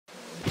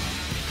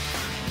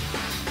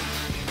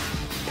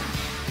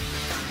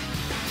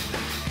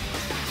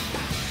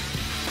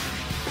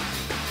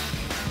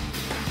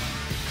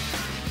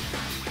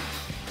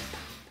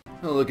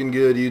Looking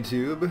good,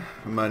 YouTube.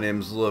 My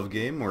name's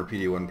LoveGame, or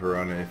PD1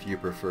 Piranha if you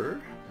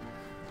prefer.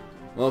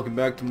 Welcome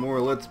back to more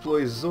Let's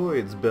Play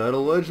Zoids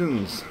Battle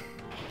Legends.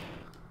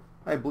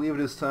 I believe it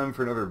is time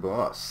for another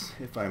boss,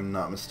 if I'm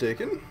not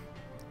mistaken.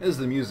 As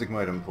the music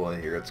might imply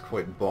here, it's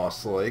quite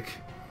boss-like.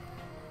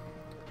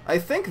 I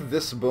think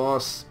this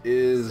boss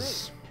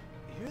is...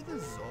 Hear the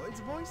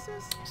Zoids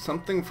voices?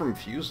 something from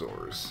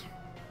Fusors.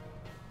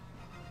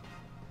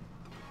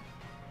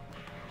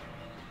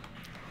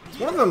 It's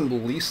one of the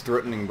least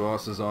threatening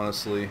bosses,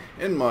 honestly,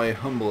 in my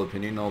humble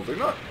opinion. Although they're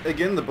not,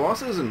 again, the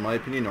bosses, in my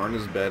opinion, aren't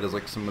as bad as,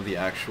 like, some of the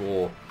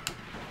actual,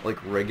 like,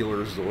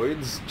 regular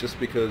Zoids, just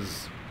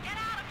because,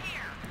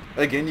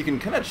 again, you can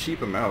kind of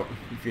cheap them out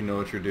if you know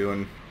what you're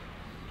doing.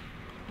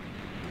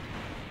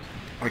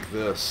 Like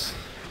this.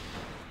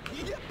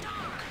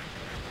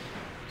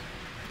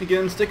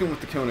 Again, sticking with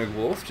the Koenig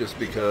Wolf, just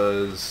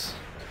because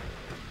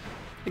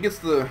it gets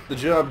the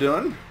job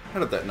done.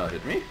 How did that not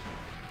hit me?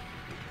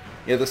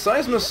 Yeah, the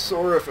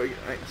Seismosaurus,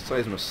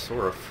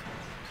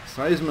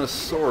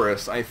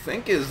 I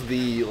think, is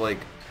the, like,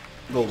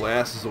 the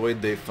last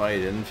Zoid they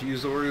fight in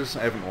Fusors.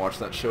 I haven't watched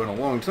that show in a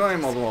long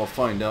time, although I'll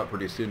find out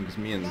pretty soon, because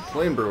me and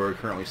Flamebro are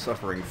currently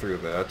suffering through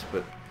that,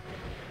 but...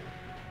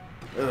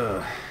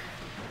 I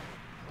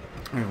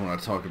don't want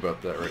to talk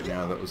about that right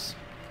now. That was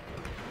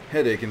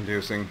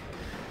headache-inducing.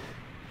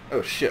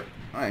 Oh, shit.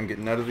 I am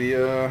getting out of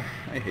the,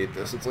 I hate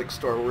this. It's like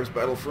Star Wars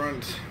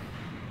Battlefront.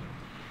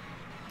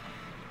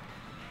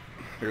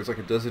 There's like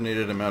a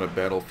designated amount of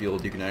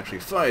battlefield you can actually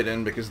fight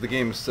in because the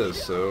game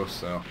says so,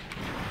 so...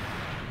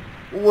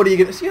 What are you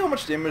gonna see how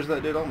much damage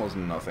that did? Almost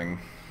nothing.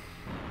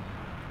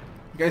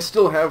 You guys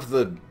still have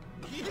the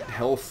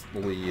health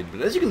lead,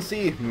 but as you can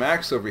see,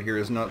 Max over here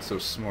is not so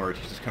smart.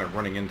 He's just kind of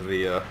running into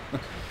the,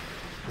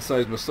 the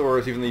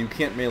Seismosaurus, even though you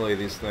can't melee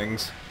these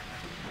things.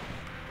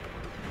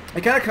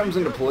 It kind of comes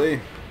into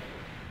play.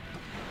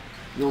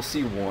 You'll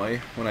see why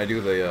when I do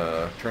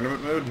the,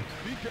 tournament mode.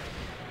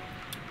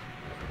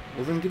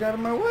 Well then get out of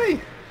my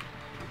way!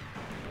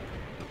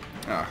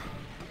 Ah.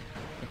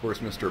 Of course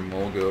Mr.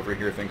 Mulga over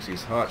here thinks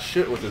he's hot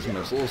shit with his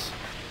missiles.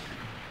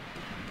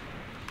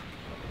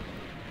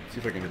 See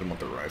if I can hit him with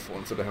the rifle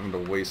instead of having to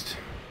waste...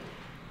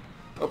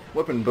 Oh,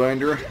 weapon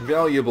binder.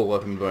 Valuable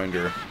weapon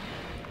binder.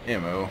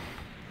 Ammo.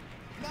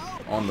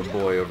 On the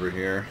boy over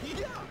here.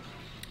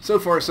 So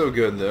far so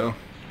good though.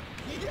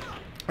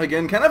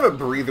 Again, kind of a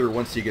breather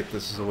once you get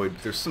this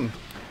Zoid. There's some...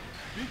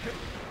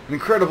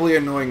 incredibly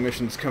annoying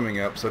missions coming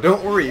up, so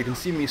don't worry, you can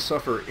see me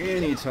suffer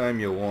anytime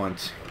you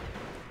want.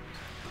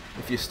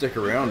 If you stick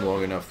around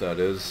long enough, that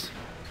is.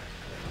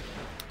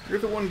 You're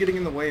the one getting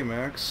in the way,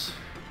 Max.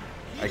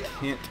 I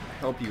can't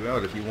help you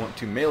out if you want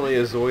to melee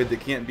a Zoid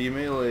that can't be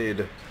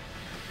meleeed.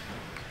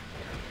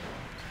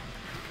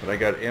 But I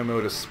got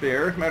ammo to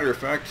spare. Matter of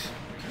fact,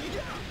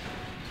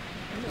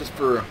 just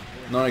for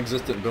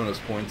non-existent bonus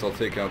points, I'll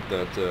take out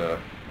that,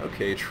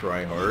 okay,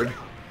 try hard.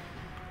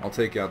 I'll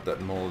take out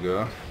that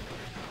Mulga.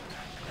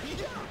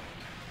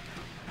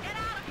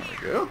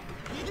 Go.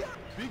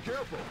 Be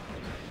careful.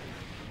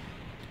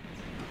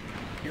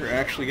 You're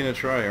actually gonna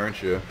try,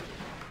 aren't you?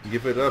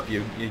 Give it up,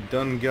 you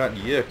done got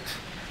yicked.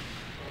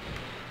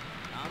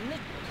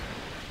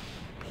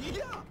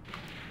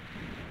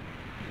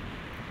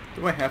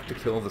 Do I have to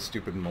kill the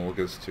stupid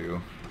Mulgas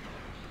too?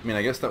 I mean,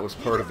 I guess that was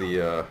part of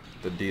the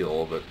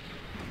deal, but...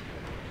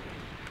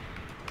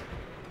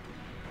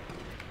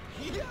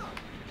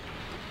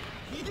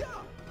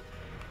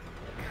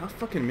 How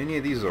fucking many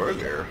of these are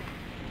there?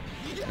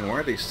 And why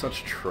are they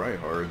such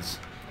tryhards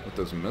with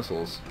those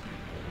missiles?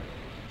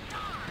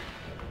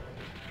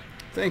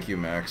 Thank you,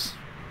 Max.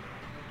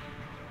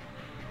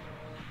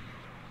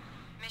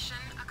 Mission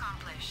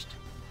accomplished.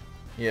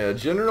 Yeah,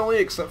 generally,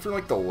 except for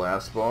like the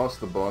last boss,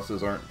 the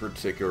bosses aren't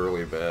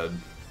particularly bad.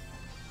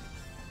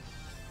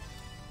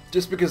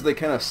 Just because they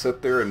kind of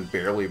sit there and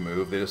barely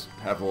move, they just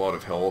have a lot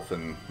of health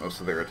and most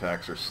of their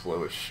attacks are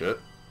slow as shit.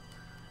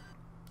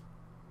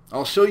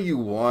 I'll show you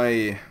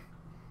why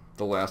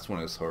the last one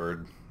is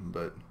hard,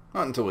 but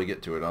not until we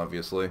get to it,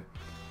 obviously.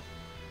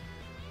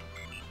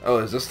 Oh,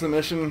 is this the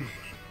mission?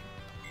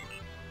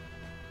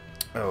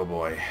 Oh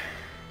boy.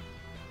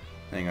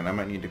 Hang on, I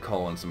might need to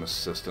call in some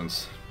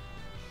assistance.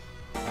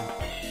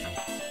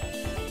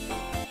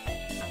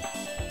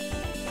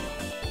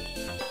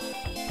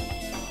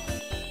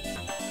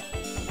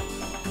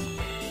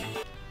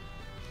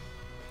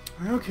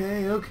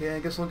 Okay, I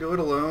guess I'll go it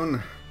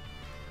alone.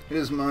 It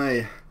is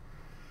my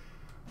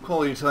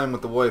quality time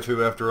with the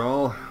waifu, after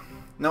all.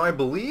 Now, I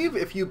believe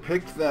if you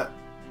picked that,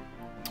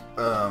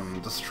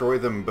 destroy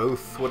them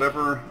both,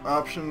 whatever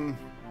option,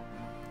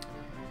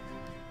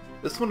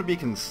 this one would be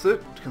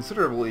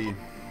considerably,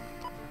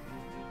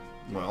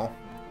 well,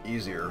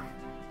 easier.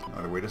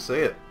 Another way to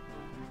say it.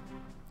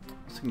 I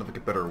was thinking of like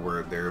a better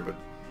word there, but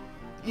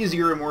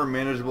easier, more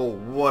manageable,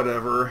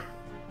 whatever.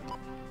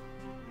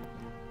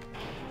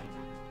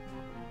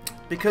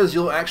 Because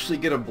you'll actually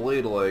get a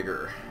Blade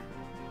Liger.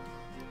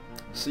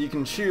 So you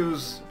can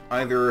choose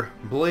either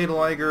Blade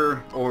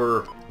Liger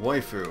or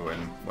Waifu,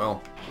 and,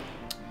 well,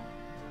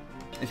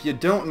 If you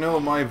don't know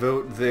my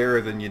vote there,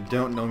 then you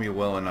don't know me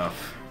well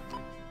enough.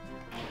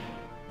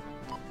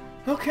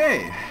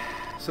 Okay,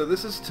 so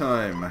this is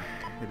time.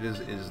 It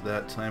is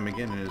that time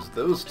again. It is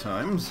those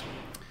times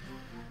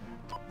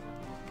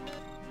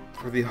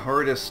for the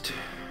hardest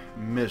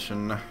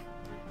mission.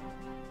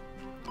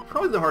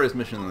 Probably the hardest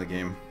mission in the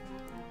game.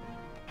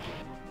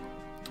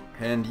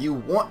 And you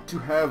want to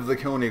have the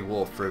Koenig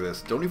Wolf for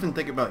this. Don't even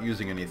think about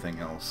using anything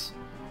else.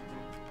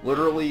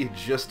 Literally,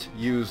 just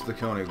use the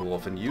Koenig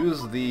Wolf and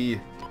use the...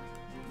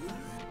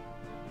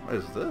 What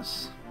is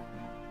this?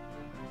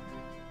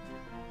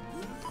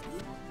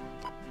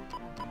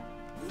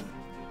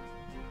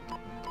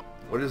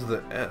 What is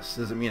the S?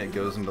 Does it mean it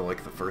goes into,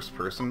 like, the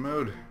first-person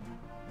mode?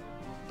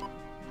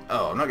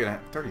 Oh, I'm not gonna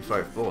have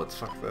 35 bullets.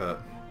 Fuck that.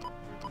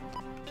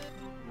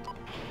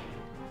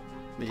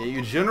 But yeah,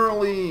 you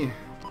generally...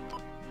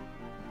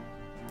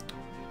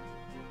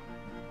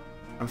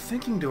 I'm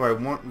thinking, do I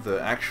want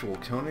the actual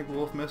Koenig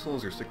Wolf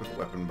missiles or stick with the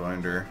weapon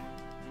binder?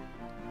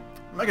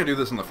 I'm not gonna do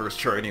this on the first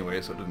try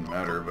anyway, so it doesn't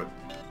matter, but...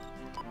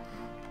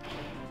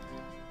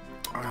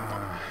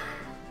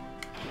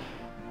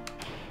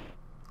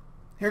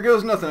 Here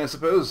goes nothing, I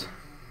suppose.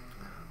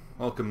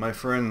 Welcome, my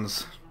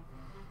friends.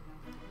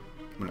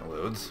 When it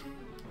loads.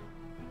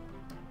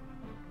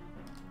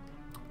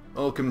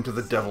 Welcome to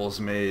the Devil's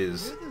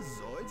Maze. Hear the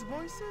Zoids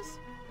voices?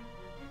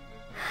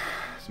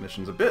 This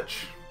mission's a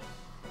bitch.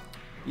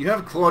 You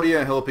have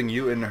Claudia helping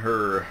you in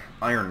her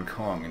Iron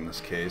Kong in this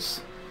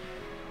case.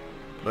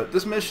 But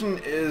this mission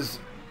is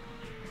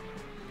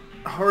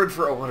hard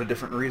for a lot of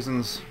different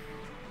reasons.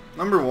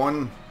 Number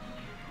one,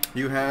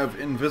 you have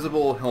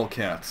invisible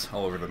Hellcats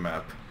all over the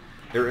map.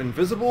 They're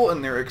invisible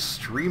and they're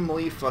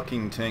extremely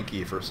fucking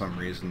tanky for some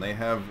reason. They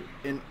have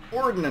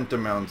inordinate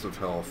amounts of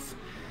health.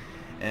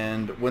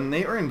 And when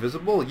they are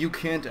invisible, you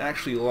can't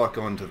actually lock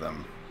onto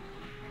them.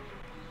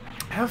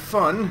 Have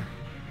fun.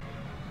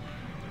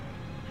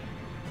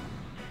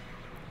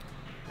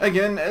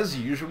 Again, as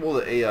usual,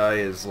 the AI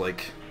is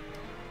like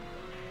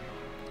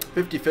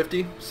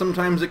 50-50.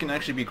 Sometimes it can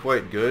actually be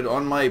quite good.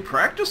 On my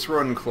practice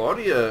run,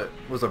 Claudia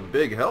was a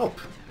big help.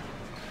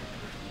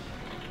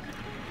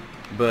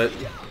 But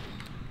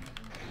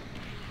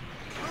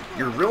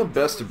your real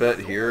best bet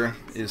here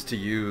is to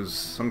use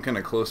some kind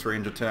of close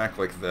range attack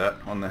like that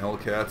on the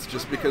Hellcats,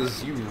 just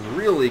because you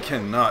really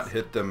cannot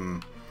hit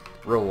them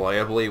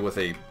reliably with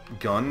a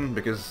gun,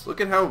 because look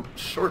at how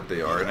short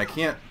they are, and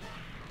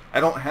I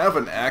don't have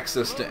an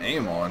axis to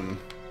aim on.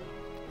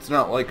 It's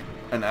not like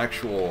an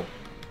actual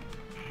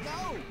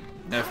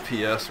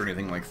FPS or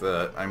anything like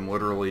that. I'm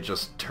literally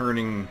just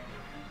turning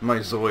my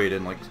Zoid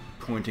and like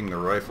pointing the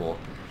rifle.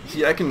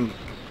 See,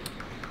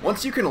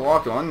 once you can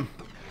lock on,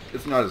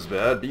 it's not as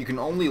bad, but you can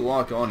only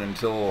lock on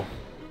until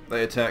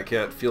the attack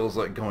cat feels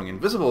like going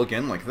invisible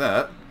again, like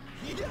that.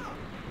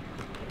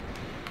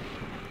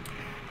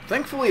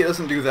 Thankfully it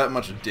doesn't do that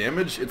much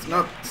damage. It's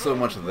not so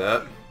much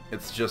that,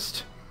 it's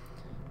just...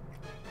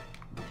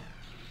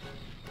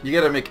 You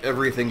gotta make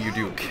everything you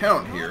do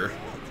count here.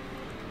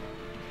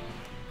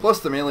 Plus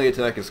the melee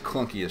attack is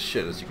clunky as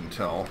shit, as you can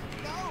tell.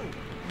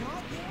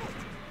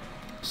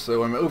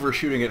 So I'm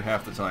overshooting it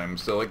half the time.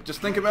 So like,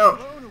 just think about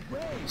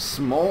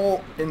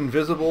small,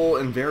 invisible,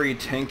 and very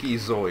tanky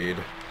Zoid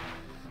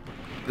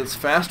that's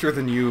faster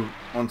than you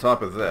on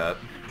top of that.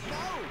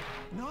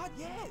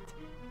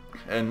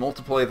 And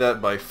multiply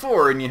that by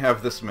 4 and you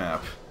have this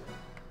map.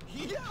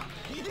 See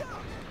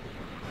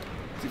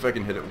if I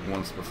can hit it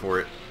once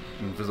before it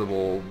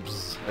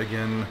invisibles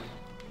again.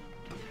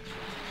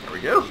 There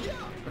we go.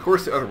 Of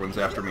course the other one's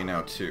after me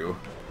now too.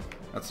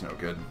 That's no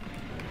good.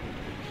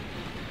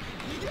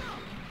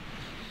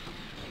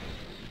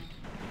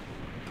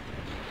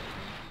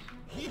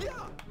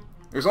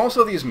 There's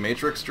also these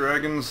Matrix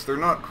dragons. They're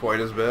not quite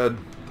as bad.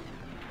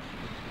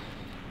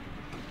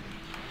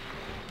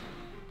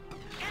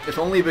 If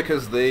only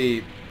because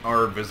they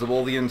are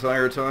visible the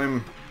entire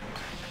time.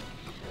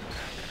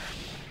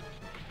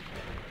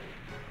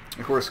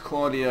 Of course,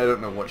 Claudia, I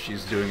don't know what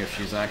she's doing, if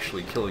she's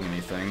actually killing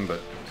anything,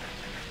 but...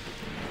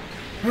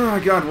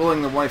 God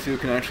willing, the waifu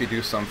can actually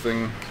do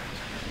something.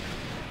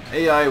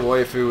 AI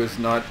waifu is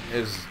not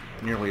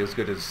nearly as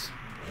good as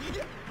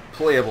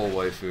playable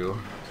waifu.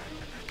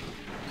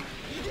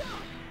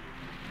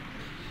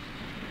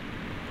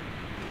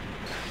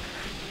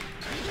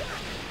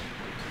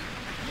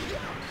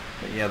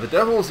 But yeah, the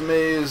Devil's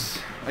Maze,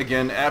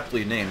 again,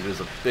 aptly named,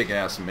 is a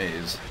big-ass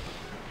maze.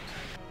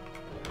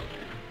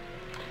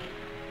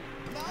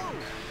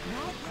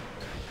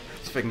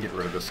 If I can get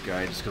rid of this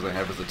guy just because I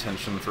have his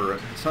attention for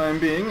the time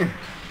being.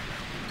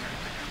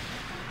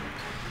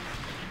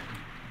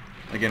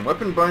 Again,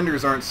 weapon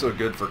binders aren't so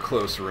good for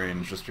close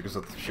range just because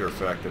of the sheer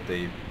fact that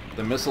the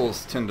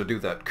missiles tend to do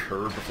that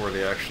curve before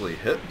they actually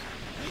hit.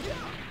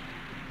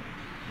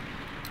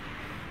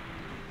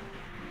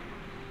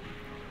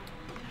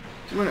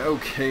 Doing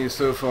okay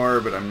so far,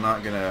 but I'm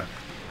not gonna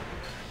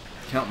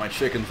count my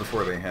chickens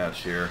before they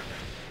hatch here.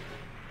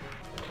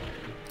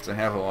 I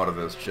have a lot of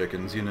those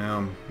chickens, you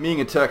know.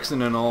 Being a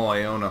Texan and all,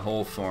 I own a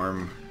whole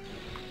farm.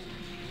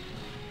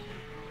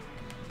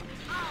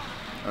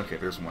 Okay,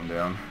 there's one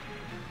down.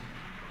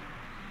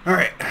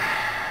 Alright.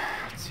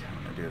 Let's see how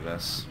I'm gonna do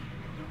this.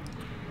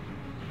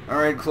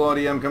 Alright,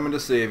 Claudia, I'm coming to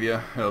save you,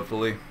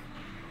 hopefully.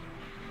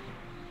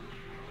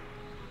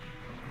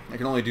 I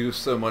can only do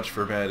so much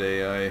for bad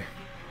AI.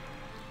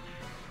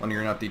 When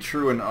you're not the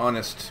true and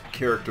honest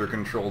character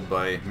controlled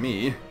by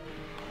me.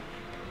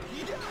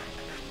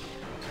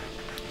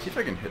 See if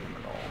I can hit him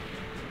at all.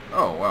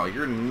 Oh, wow,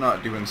 you're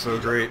not doing so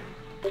great.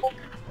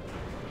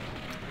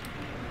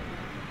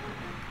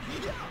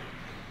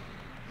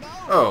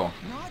 Oh.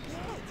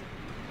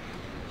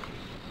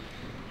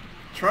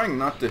 Trying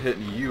not to hit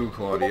you,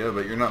 Claudia,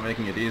 but you're not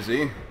making it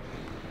easy.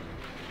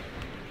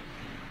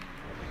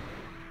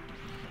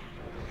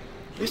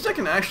 At least I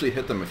can actually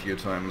hit them a few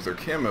times. Their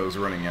camo's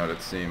running out,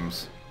 it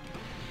seems.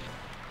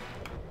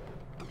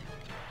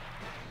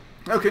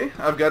 Okay,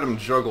 I've got him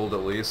juggled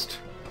at least.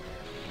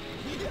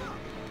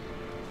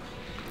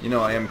 You know,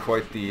 I am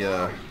quite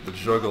the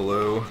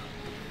juggalo.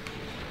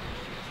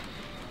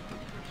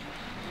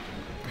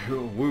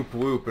 Whoop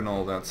whoop and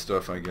all that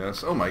stuff, I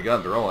guess. Oh my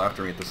god, they're all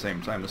after me at the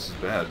same time. This is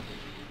bad.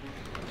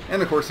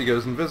 And of course he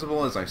goes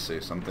invisible as I say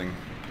something.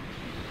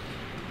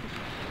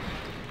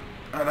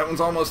 Ah, that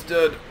one's almost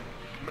dead.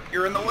 But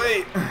you're in the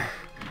way!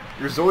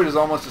 Your Zoid is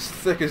almost as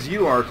thick as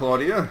you are,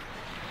 Claudia.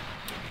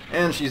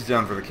 And she's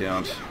down for the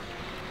count.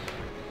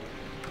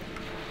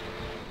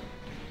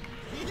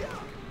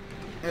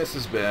 This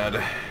is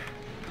bad.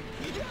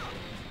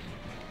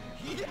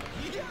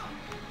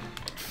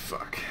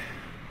 Fuck.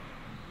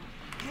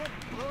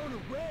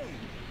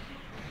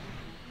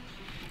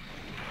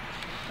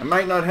 I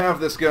might not have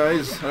this,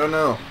 guys. I don't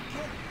know.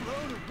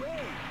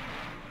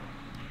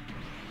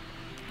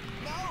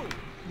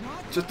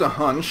 Just a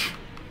hunch.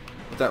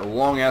 With that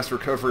long-ass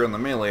recovery on the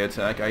melee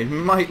attack, I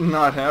might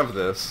not have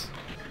this.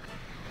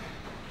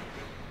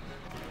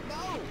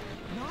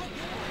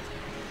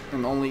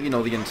 And only, you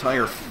know, the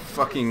entire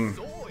fucking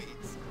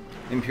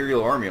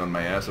Imperial Army on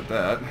my ass at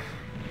that.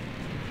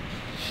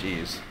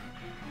 Jeez.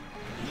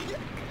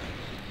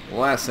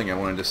 Last thing I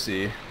wanted to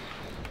see.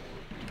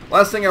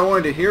 Last thing I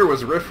wanted to hear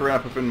was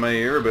riffraff up in my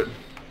ear, but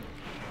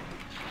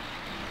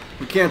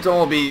we can't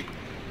all be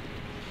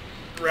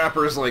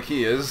rappers like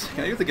he is.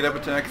 Can I do the get up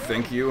attack?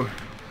 Thank you.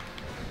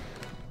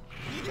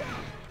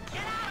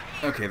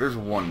 Okay, there's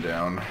one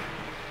down.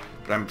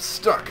 But I'm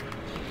stuck.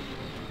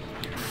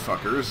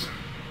 Fuckers.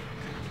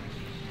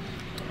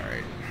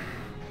 Alright.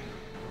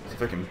 See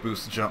if I can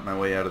boost jump my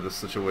way out of this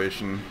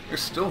situation.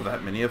 There's still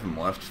that many of them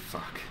left.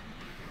 Fuck.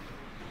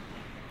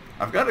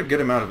 I've got a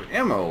good amount of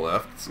ammo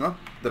left. It's not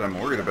that I'm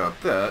worried about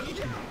that. See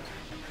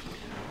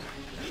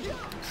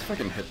if I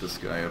can hit this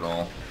guy at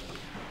all.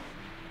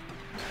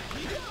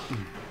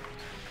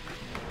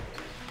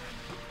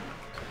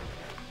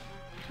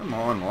 Come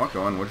on, lock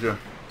on, would you?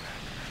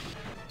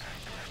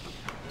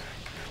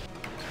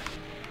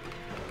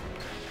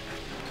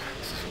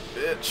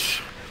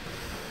 Bitch.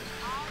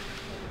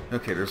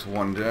 Okay, there's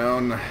one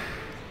down.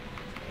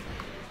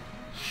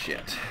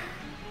 Shit.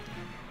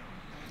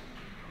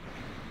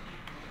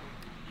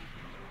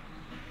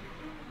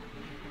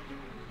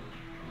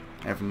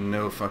 I have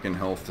no fucking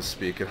health to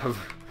speak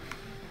of.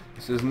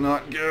 This is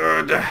not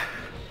good.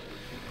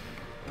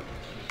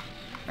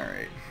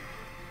 Alright.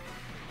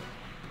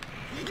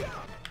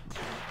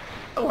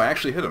 Oh, I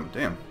actually hit him.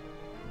 Damn.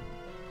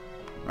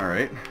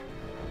 Alright.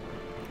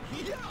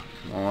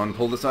 Come on,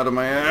 pull this out of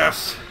my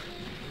ass.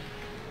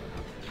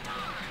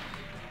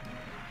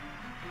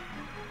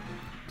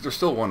 There's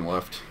still one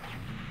left.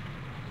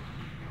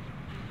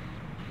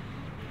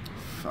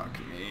 Fuck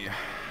me.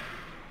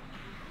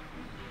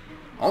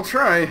 I'll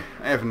try.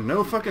 I have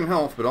no fucking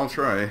health, but I'll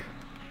try.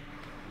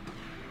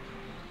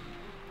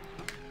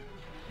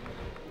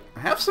 I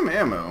have some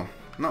ammo.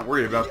 I'm not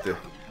worried about the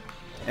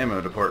ammo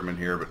department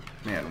here, but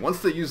man, once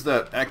they use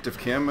that active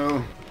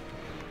camo,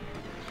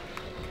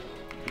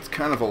 it's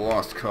kind of a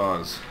lost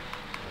cause.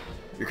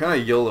 You're kind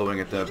of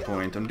YOLOing at that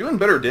point. I'm doing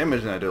better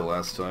damage than I did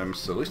last time,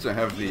 so at least I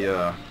have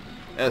the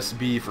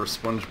SB for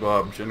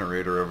SpongeBob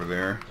generator over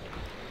there.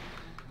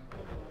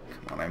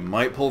 Come on, I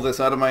might pull this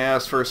out of my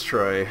ass first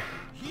try.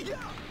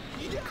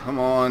 Come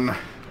on.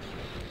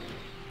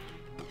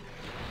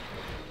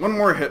 One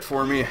more hit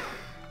for me.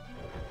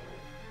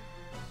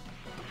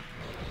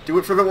 Do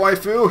it for the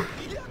waifu.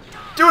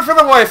 Do it for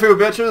the waifu,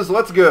 bitches.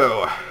 Let's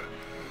go.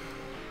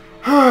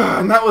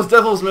 And that was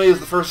Devil's Maze,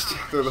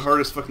 the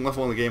hardest fucking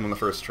level in the game on the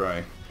first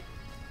try.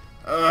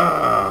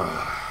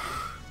 I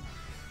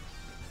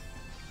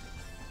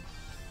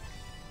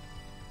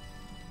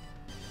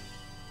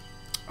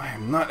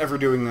am not ever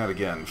doing that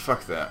again.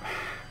 Fuck that.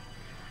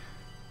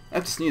 I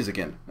have to sneeze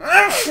again.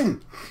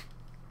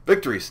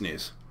 Victory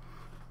sneeze.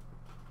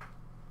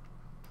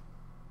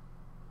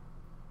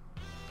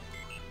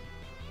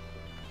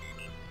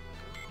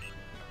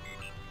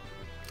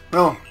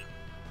 Well,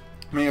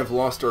 may have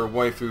lost our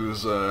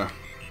waifu's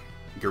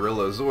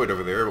gorilla Zoid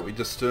over there, but we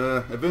just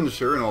avenged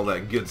her and all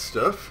that good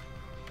stuff.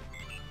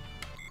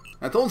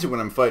 I told you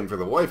when I'm fighting for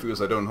the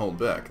waifus I don't hold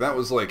back. That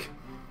was like,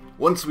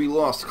 once we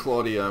lost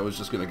Claudia, I was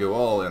just gonna go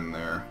all in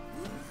there.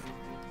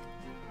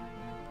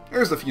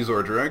 There's the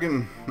Fusor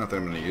Dragon. Not that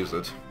I'm going to use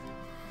it.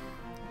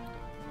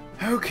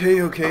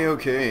 Okay, okay,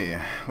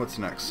 okay. What's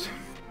next?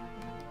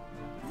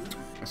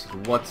 This is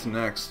what's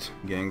next,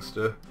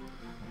 gangsta.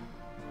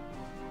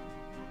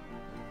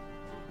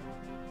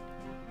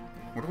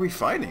 What are we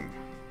fighting?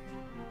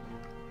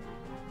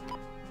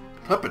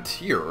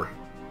 Puppeteer?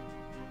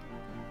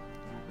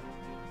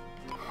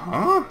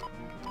 Huh?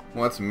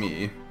 Well, that's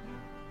me.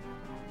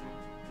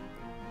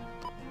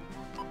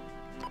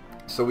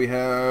 So we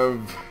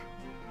have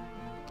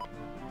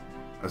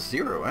a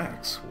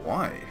 0x.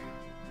 Why?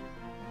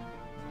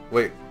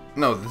 Wait,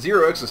 no, the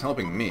 0x is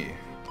helping me.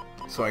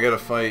 So I gotta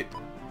fight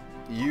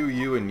you,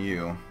 you, and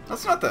you.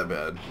 That's not that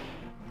bad.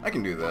 I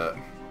can do that.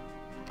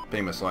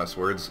 Famous last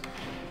words.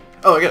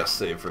 Oh, I gotta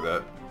save for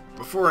that.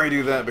 Before I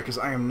do that, because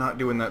I am not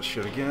doing that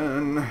shit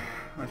again.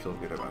 I feel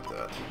good about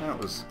that. That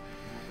was...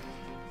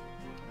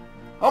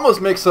 almost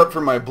makes up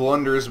for my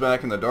blunders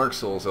back in the Dark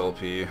Souls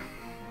LP.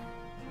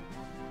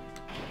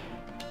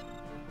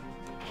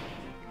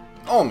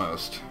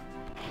 Almost.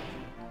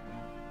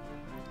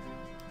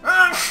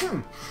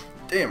 Ah,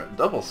 damn it,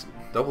 double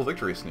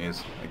victory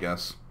sneeze, I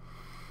guess.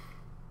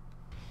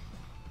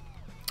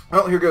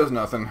 Well, here goes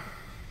nothing.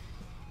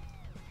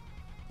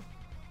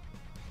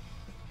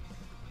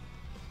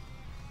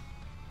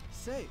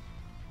 Say,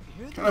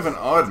 Kind of an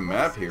odd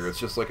map here, it's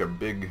just like a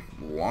big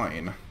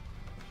line.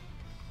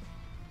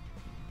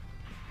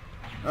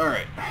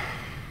 Alright.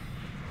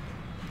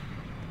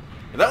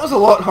 That was a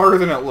lot harder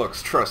than it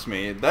looks, trust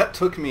me. That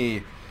took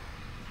me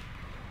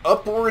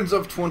upwards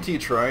of 20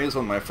 tries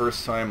on my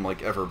first time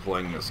like ever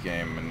playing this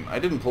game, and I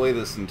didn't play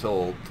this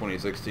until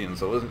 2016,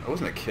 so I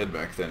wasn't a kid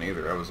back then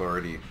either. I was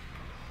already,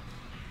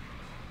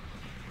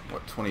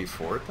 what,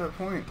 24 at that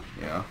point?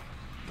 Yeah.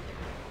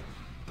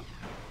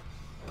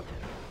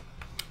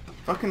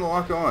 Fucking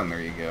lock on, there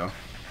you go.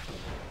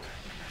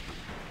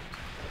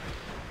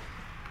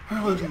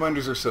 Weapon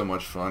binders are so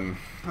much fun.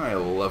 I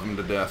love them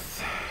to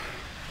death.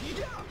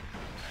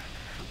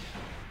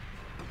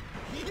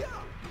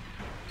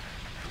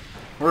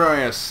 Were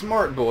I a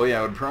smart boy,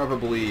 I would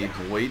probably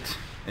wait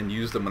and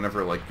use them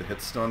whenever, like, the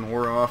hit stun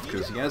wore off,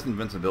 because he has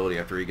invincibility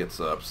after he gets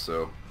up,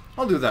 so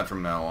I'll do that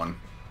from now on.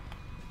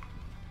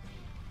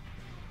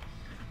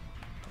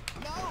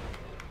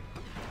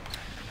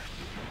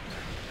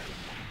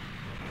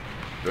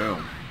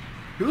 Boom.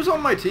 Who's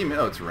on my team?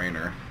 Oh, it's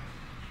Raynor.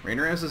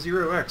 Raynor has a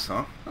 0x,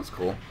 huh? That's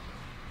cool.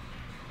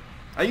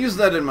 I used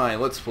that in my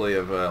Let's Play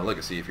of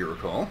Legacy, if you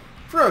recall.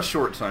 For a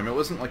short time. It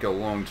wasn't like a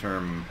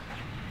long-term...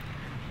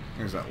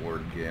 Here's that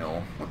Lord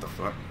Gale. What the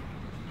fuck?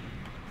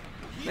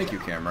 Thank you,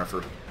 camera,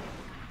 for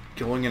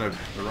going in the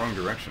wrong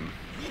direction.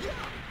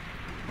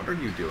 What are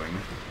you doing?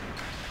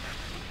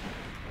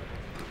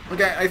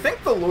 Okay, I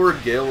think the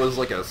Lord Gale is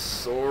like a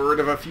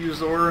sort of a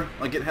Fusor.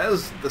 Like, it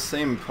has the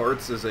same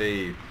parts as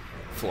a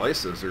Fly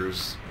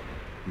Scissors,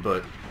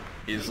 but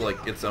is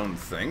like its own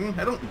thing.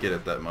 I don't get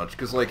it that much,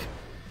 because like,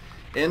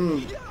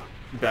 in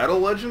Battle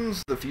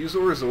Legends, the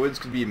Fusor Zoids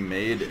could be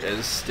made as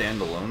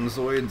standalone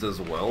Zoids as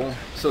well,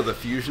 so the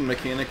fusion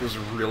mechanic was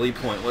really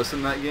pointless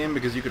in that game,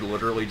 because you could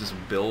literally just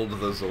build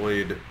the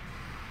Zoid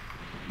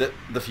that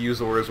the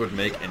Fusors would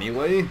make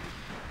anyway,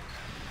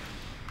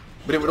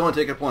 but it would only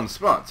take up one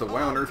spot, so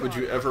why on earth would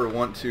you ever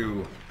want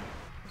to...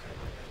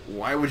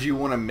 Why would you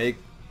want to make...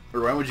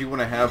 Or why would you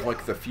want to have,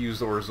 like, the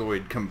Fusor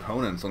Zoid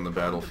components on the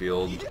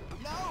battlefield?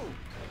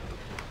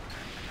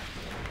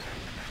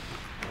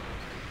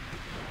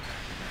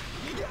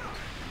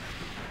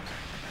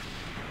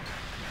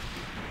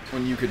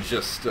 When you could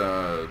just, you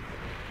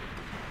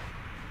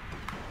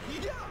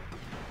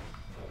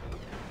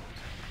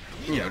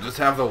know, just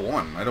have the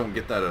one. I don't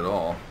get that at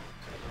all.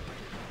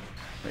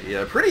 But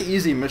yeah, pretty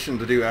easy mission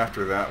to do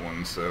after that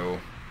one,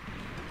 so...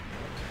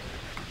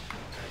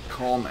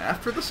 Calm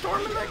after the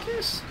storm in that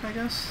case, I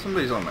guess?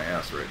 Somebody's on my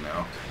ass right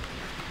now.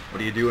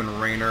 What are you doing,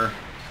 Raynor?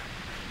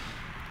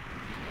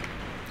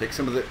 Take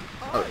some of the...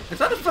 Oh, is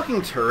that a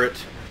fucking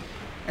turret?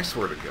 I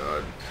swear to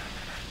God.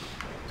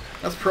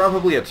 That's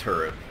probably a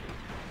turret.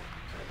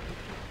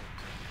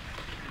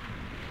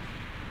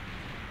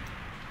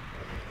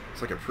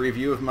 It's like a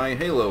preview of my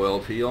Halo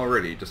LP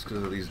already, just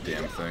because of these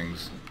damn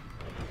things.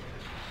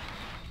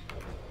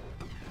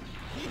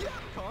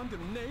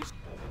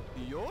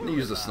 I'm gonna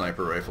use the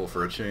sniper rifle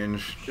for a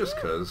change, just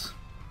cuz.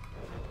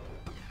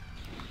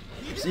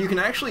 So you can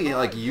actually,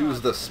 like,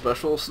 use the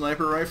special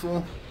sniper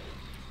rifle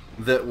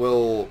that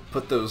will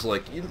put those,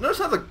 like... You notice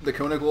how the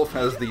Konigolf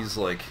has these,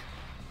 like,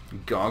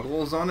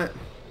 goggles on it?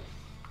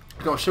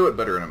 I'll show it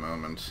better in a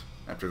moment,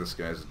 after this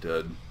guy's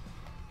dead.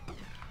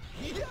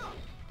 Get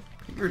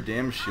your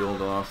damn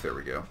shield off. There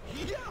we go.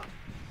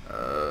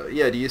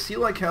 Yeah, do you see,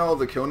 like, how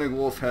the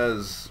Konigolf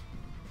has...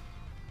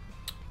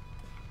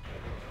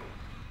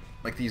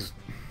 like these...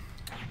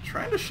 I'm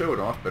trying to show it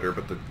off better,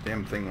 but the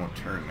damn thing won't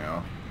turn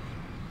now.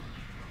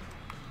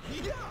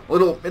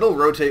 Well, it'll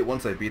rotate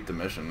once I beat the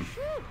mission.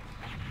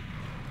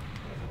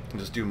 I'll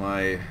just do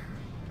my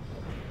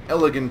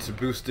elegant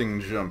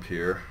boosting jump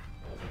here.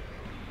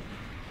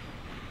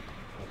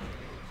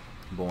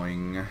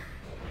 Boing.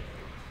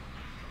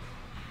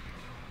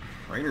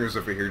 Rainer's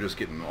over here just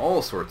getting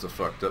all sorts of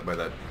fucked up by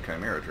that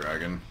Chimera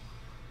Dragon.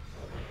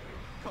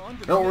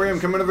 Don't worry, I'm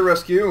coming to the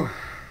rescue.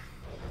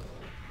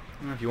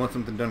 If you want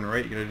something done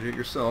right, you gotta do it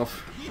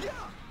yourself.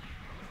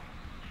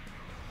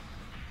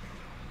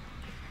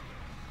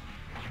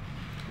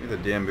 Give me the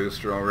damn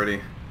booster already.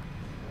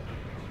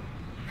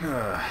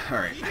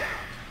 Alright.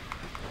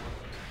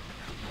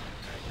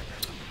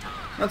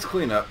 Let's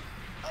clean up.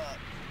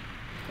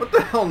 What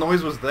the hell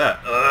noise was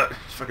that?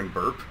 Fucking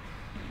burp.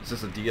 Is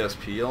this a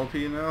DSP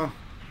LP now?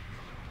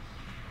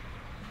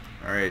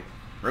 Alright.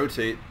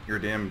 Rotate your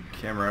damn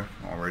camera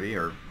already,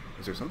 or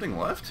is there something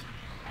left?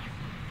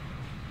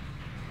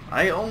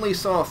 I only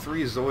saw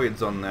 3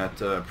 Zoids on that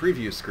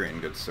preview screen,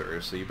 good sir,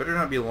 so you better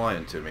not be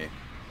lying to me.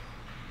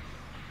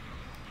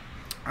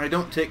 I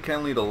don't take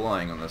kindly to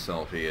lying on this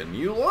LP, and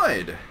you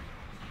lied!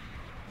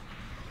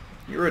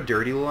 You're a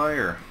dirty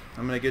liar.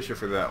 I'm gonna get you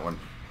for that one.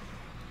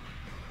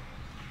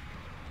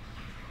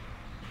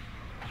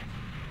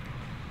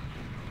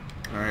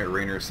 Alright,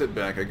 Rainer, sit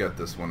back, I got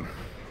this one.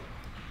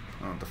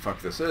 I don't know what the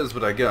fuck this is,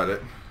 but I got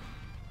it.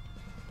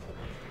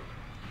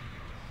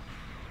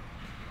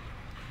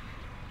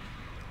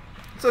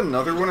 It's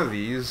another one of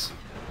these.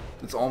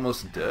 It's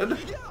almost dead?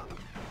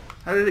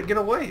 How did it get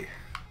away?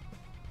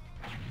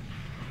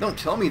 Don't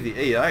tell me the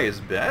AI is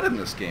bad in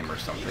this game or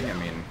something. I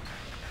mean,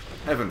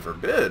 heaven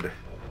forbid.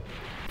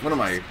 One of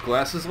my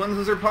glasses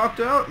lenses are popped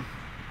out?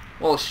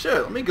 Well,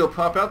 shit, let me go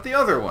pop out the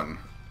other one.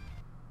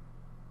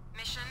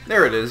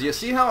 There it is. You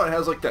see how it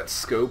has like that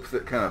scope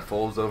that kind of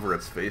folds over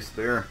its face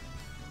there?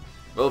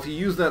 Well, if you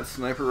use that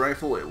sniper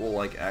rifle, it will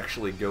like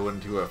actually go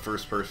into a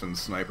first-person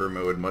sniper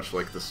mode, much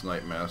like the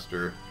Snipe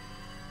Master.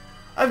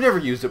 I've never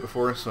used it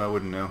before, so I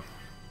wouldn't know.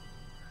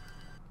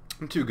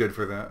 I'm too good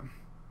for that.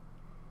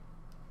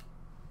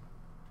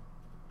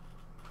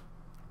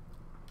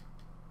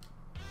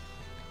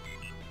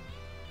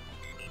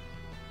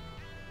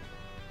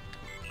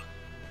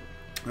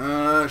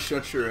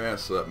 Shut your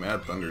ass up.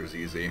 Mad Thunder's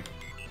easy.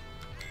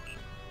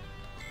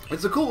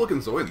 It's a cool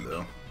looking Zoid,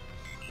 though.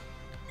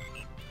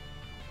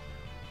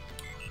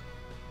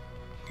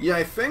 Yeah,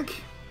 I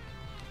think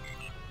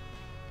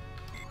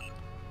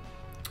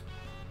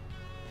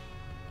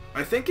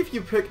if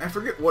you pick, I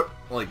forget what,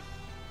 like,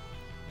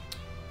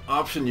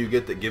 option you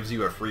get that gives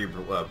you a free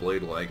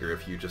Blade Liger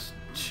if you just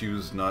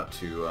choose not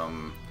to,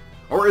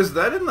 or is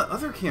that in the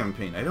other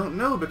campaign? I don't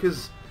know,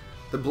 because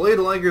the Blade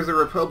Liger's a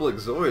Republic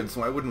Zoid,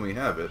 so why wouldn't we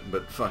have it?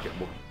 But fuck it,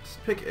 we'll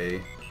just pick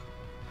A.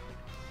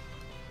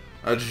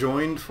 A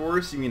joined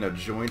force? You mean a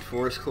joint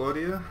force,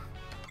 Claudia?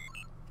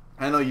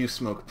 I know you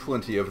smoke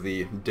plenty of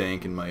the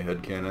dank in my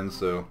headcanon,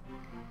 so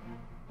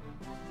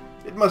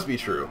it must be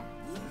true.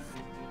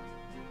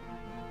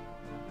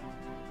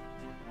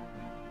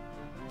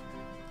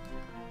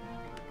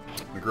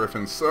 The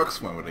Griffin sucks,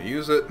 why would I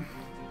use it?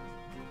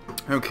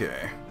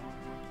 Okay.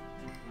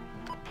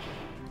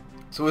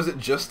 So is it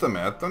just the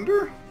Mad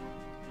Thunder?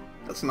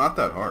 That's not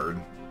that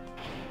hard.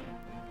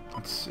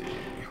 Let's see,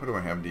 what do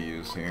I have to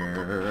use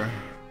here?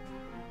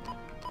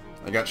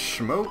 I got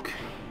Smoke.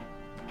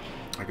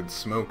 I could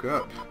smoke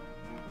up.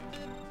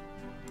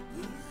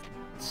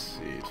 Let's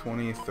see,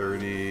 20,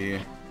 30...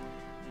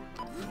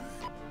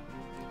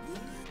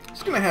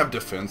 Just gonna have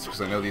defense,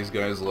 because I know these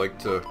guys like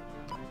to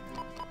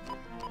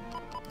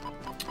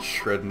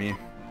shred me.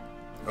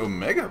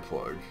 Omega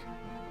Plug.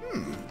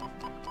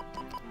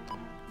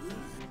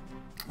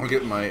 I'll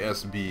get my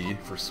SB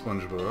for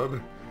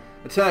SpongeBob.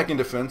 Attack and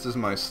defense is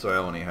my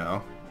style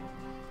anyhow.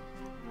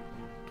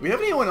 Do we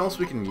have anyone else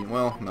we can...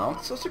 Well, no,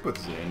 let's stick with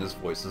Zane. His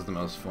voice is the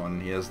most fun.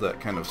 He has that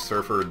kind of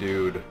surfer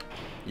dude,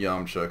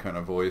 Yamcha kind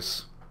of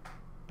voice.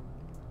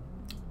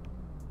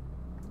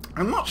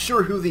 I'm not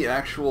sure who the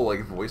actual,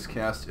 like, voice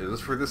cast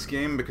is for this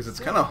game, because it's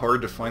kind of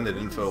hard to find that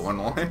info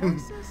online.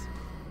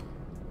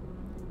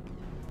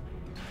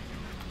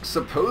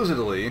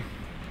 Supposedly...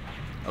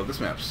 Oh, this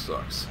map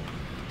sucks.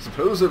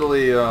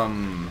 Supposedly,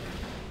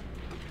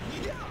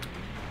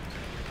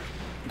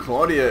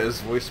 Claudia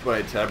is voiced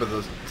by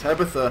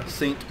Tabitha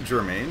St.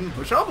 Germain,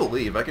 which I'll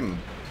believe. I can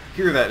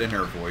hear that in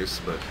her voice,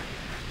 but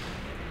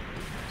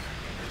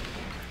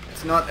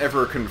it's not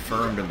ever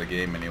confirmed in the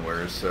game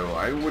anywhere, so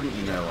I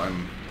wouldn't know.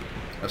 I'm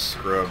a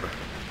scrub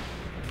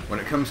when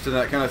it comes to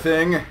that kind of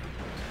thing.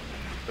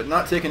 But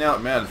not taking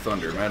out Mad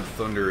Thunder. Mad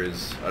Thunder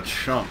is a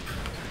chump.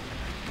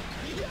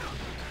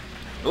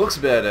 It looks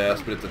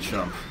badass, but it's a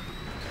chump.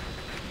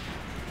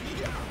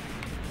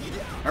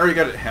 I already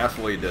got it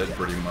halfway dead,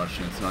 pretty much,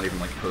 and it's not even,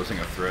 like, posing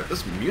a threat.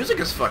 This music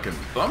is fucking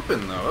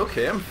bumping, though.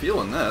 Okay, I'm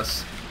feeling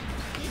this.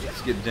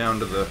 Let's get down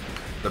to the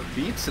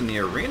beats in the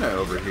arena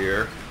over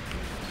here.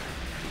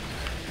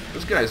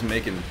 This guy's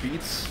making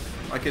beats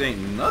like it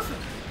ain't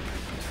nothing.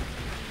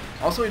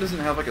 Also, he doesn't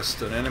have, like, a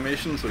stun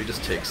animation, so he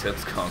just takes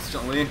hits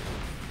constantly.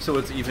 So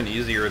it's even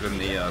easier than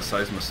the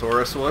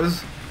Seismosaurus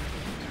was.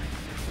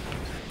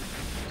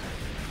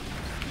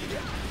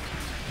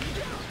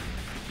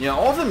 Yeah,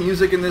 all the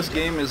music in this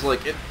game is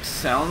like, it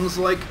sounds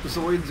like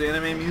Zoids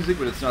anime music,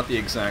 but it's not the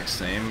exact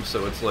same,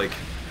 so it's like,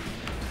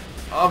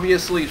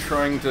 obviously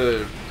trying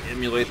to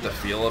emulate the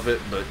feel of it,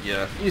 but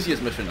yeah,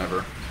 easiest mission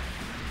ever.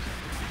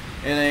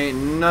 And ain't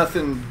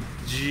nothing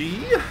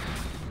G.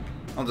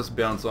 I'll just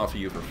bounce off of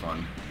you for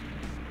fun.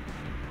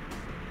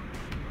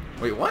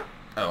 Wait, what?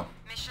 Oh.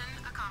 Mission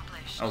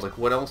accomplished. I was like,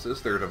 what else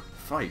is there to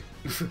fight?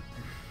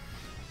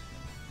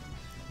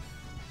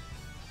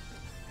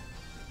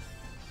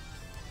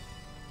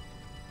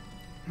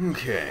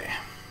 Okay.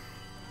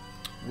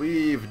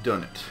 We've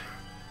done it.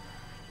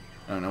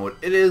 I don't know what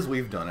it is,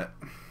 we've done it.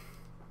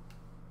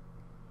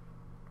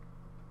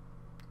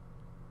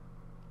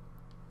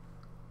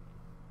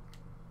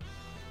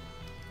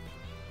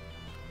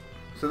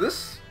 So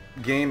this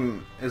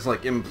game is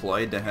like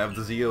implied to have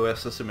the ZOS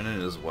system in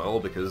it as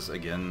well, because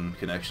again,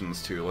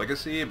 connections to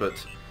Legacy,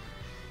 but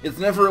it's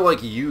never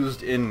like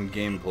used in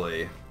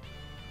gameplay.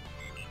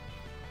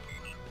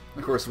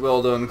 Of course,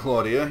 well done,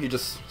 Claudia. You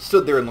just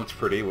stood there and looked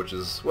pretty, which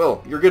is,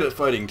 well, you're good at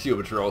fighting too,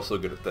 but you're also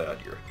good at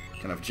that. You're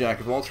kind of jack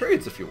of all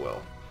trades, if you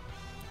will.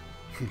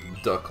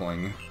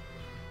 Duckling.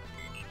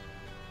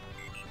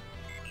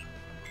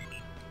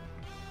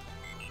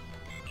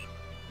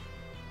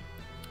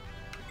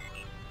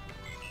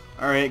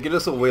 Alright, get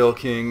us a Whale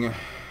King.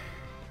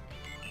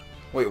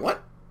 Wait,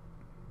 what?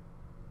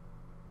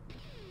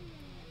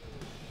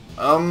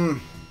 I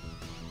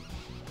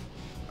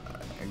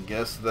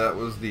guess that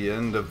was the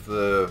end of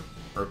the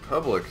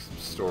Republic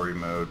story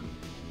mode.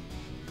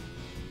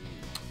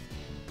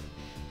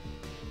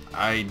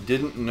 I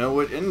didn't know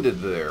it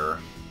ended there.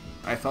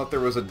 I thought there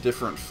was a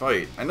different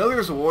fight. I know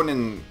there's one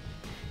in...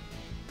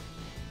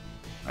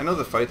 I know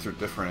the fights are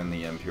different in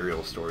the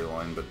Imperial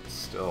storyline, but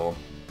still...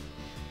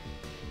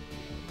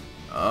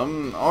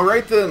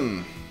 alright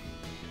then!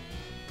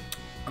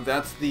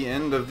 That's the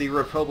end of the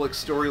Republic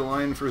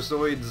storyline for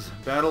Zoids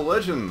Battle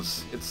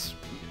Legends. It's...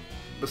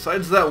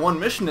 Besides that one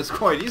mission, it's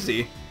quite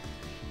easy.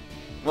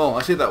 Well,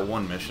 I say that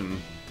one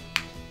mission,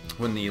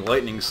 when the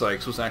Lightning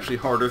Sykes was actually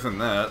harder than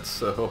that,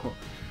 so...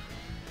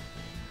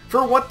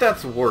 For what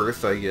that's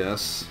worth, I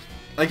guess.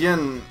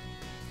 Again,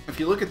 if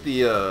you look at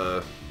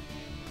the,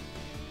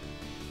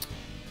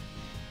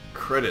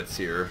 credits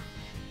here,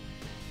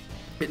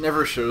 it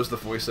never shows the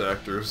voice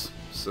actors,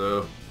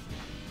 so...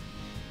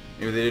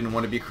 Maybe they didn't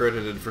want to be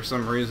credited for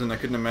some reason, I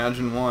couldn't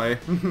imagine why.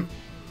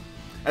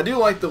 I do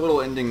like the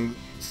little ending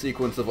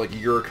sequence of like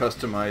your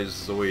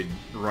customized Zoid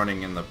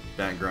running in the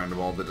background of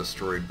all the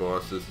destroyed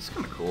bosses. It's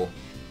kind of cool.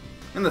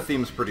 And the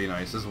theme's pretty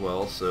nice as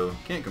well, so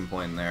can't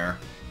complain there.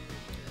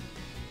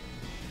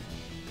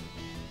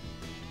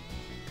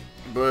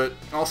 But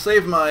I'll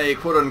save my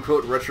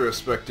quote-unquote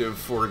retrospective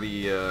for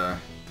the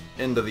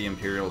end of the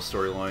Imperial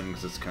storyline,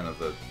 because it's kind of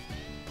the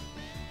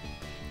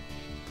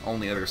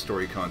only other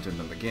story content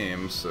in the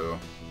game, so...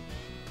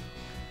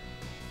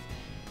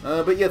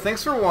 but yeah,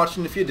 thanks for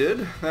watching if you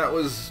did. That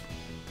was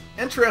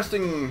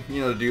interesting,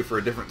 you know, to do for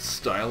a different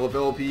style of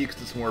LP,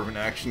 because it's more of an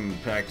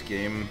action-packed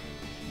game,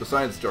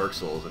 besides Dark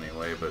Souls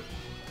anyway, but...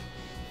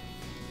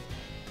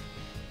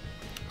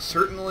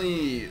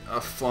 Certainly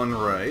a fun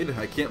ride.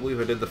 I can't believe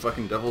I did the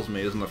fucking Devil's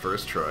Maze in the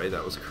first try.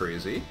 That was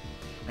crazy.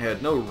 I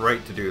had no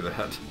right to do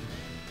that.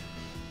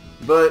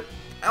 But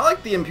I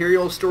like the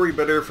Imperial story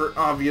better for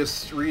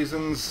obvious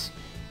reasons.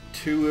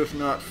 2, if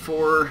not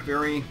 4,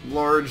 very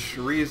large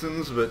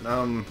reasons, but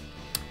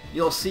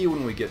you'll see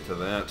when we get to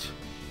that.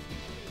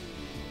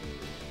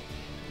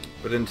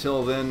 But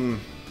until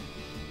then,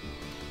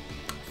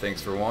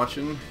 thanks for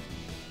watching,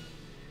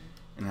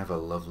 and have a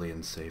lovely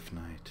and safe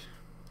night.